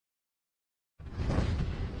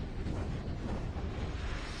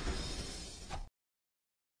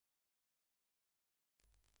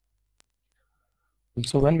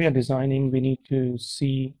So when we are designing, we need to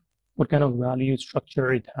see what kind of value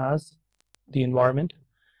structure it has, the environment.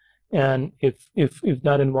 And if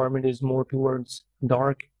that environment is more towards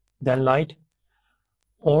dark than light,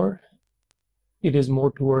 or it is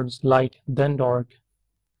more towards light than dark,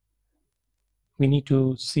 we need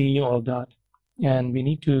to see all that. And we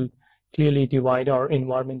need to clearly divide our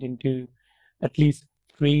environment into at least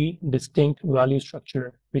three distinct value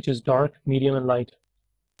structure, which is dark, medium, and light.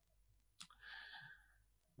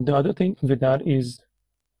 The other thing with that is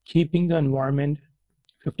keeping the environment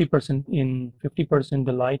 50% in 50%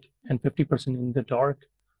 the light and 50% in the dark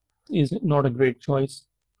is not a great choice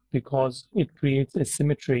because it creates a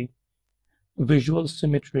symmetry, visual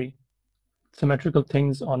symmetry. Symmetrical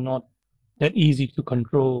things are not that easy to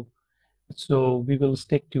control. So we will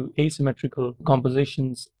stick to asymmetrical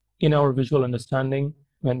compositions in our visual understanding.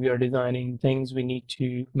 When we are designing things, we need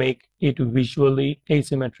to make it visually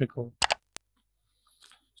asymmetrical.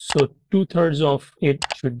 So 2/3 of it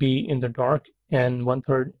should be in the dark and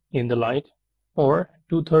 1/3 in the light, or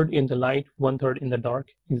 2/3 in the light, 1/3 in the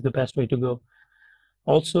dark is the best way to go.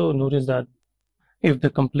 Also notice that if the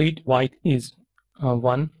complete white is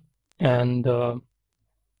 1 and the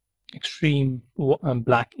extreme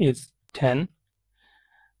black is 10,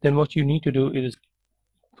 then what you need to do is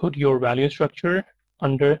put your value structure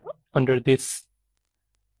under this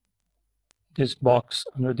box,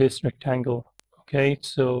 under this rectangle. Okay,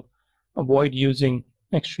 so avoid using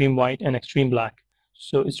extreme white and extreme black.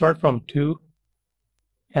 So start from 2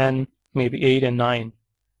 and maybe 8 and 9,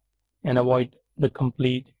 and avoid the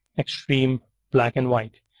complete extreme black and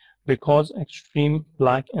white, because extreme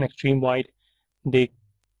black and extreme white, they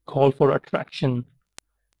call for attraction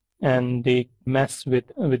and they mess with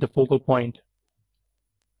the focal point.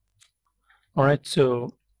 All right,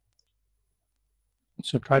 so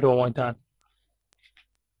try to avoid that.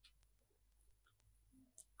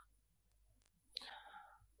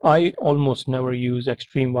 I almost never use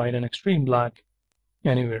extreme white and extreme black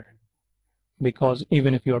anywhere, because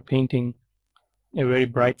even if you are painting a very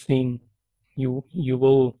bright scene, you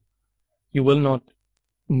will not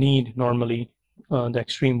need normally the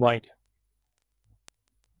extreme white.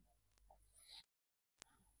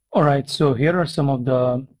 All right, so here are some of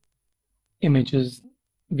the images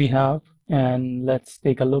we have, and let's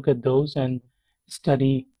take a look at those and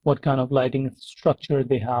study what kind of lighting structure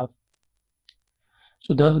they have.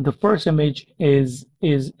 So the first image is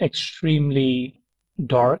extremely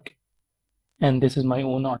dark, and this is my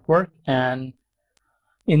own artwork. And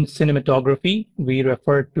in cinematography, we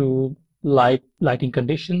refer to lighting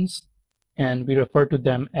conditions, and we refer to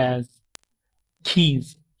them as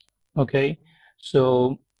keys. Okay,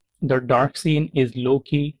 so the dark scene is low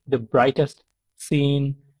key, the brightest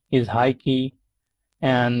scene is high key,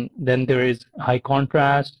 and then there is high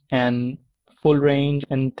contrast and full range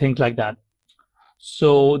and things like that.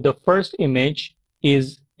 So the first image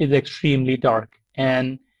is extremely dark,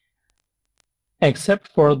 and except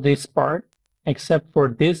for this part, except for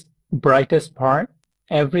this brightest part,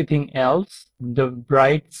 everything else, the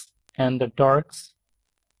brights and the darks,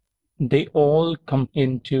 they all come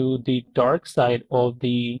into the dark side of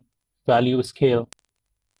the value scale.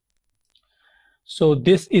 So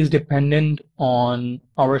this is dependent on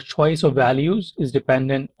our choice of values, is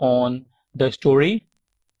dependent on the story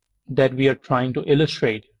that we are trying to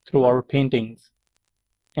illustrate through our paintings.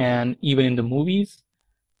 And even in the movies,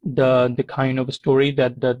 the kind of story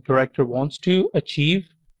that the director wants to achieve,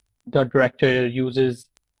 the director uses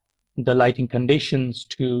the lighting conditions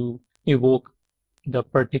to evoke the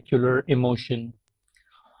particular emotion.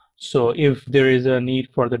 So if there is a need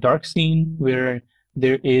for the dark scene where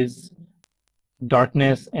there is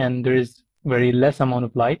darkness and there is very less amount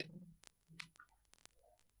of light,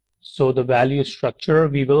 so the value structure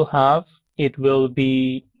we will have, it will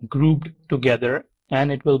be grouped together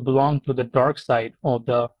and it will belong to the dark side of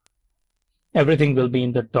the, everything will be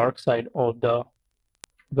in the dark side of the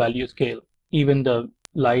value scale. Even the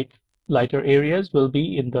lighter areas will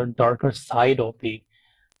be in the darker side of the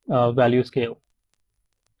value scale.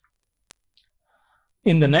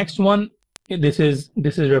 In the next one, this is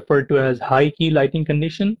referred to as high key lighting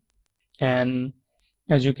condition, and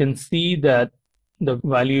as you can see that the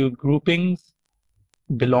value groupings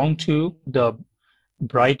belong to the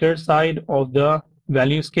brighter side of the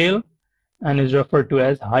value scale and is referred to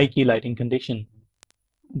as high key lighting condition,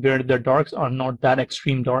 where the darks are not that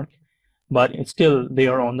extreme dark, but still they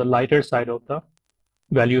are on the lighter side of the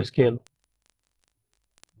value scale.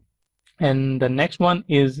 And the next one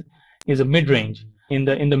is a mid-range. In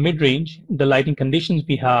the mid-range, the lighting conditions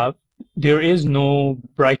we have, there is no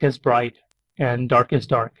brightest bright and darkest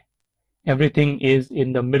dark. Everything is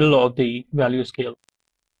in the middle of the value scale.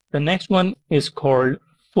 The next one is called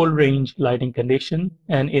full range lighting condition.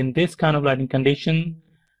 And in this kind of lighting condition,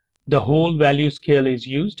 the whole value scale is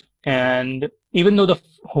used. And even though the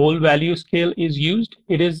whole value scale is used,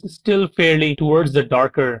 it is still fairly towards the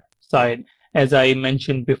darker side. As I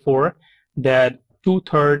mentioned before, that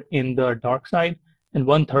 2/3 in the dark side and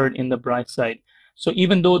 1/3 in the bright side. So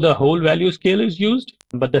even though the whole value scale is used,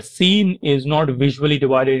 but the scene is not visually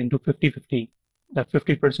divided into 50-50, that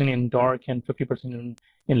 50% in dark and 50%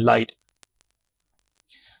 in light.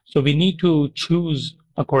 So we need to choose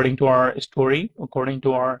according to our story, according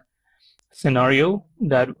to our scenario,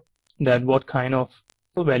 that what kind of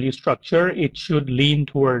value structure it should lean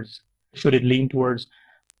towards. Should it lean towards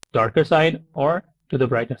darker side or to the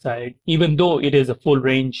brighter side, even though it is a full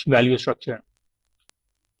range value structure.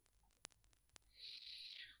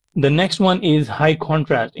 The next one is high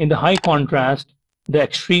contrast. In the high contrast, the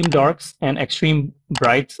extreme darks and extreme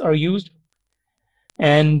brights are used.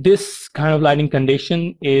 And this kind of lighting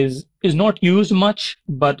condition is not used much,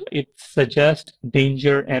 but it suggests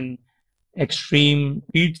danger and extreme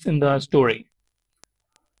beats in the story.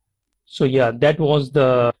 So yeah, that was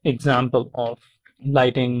the example of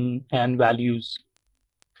lighting and values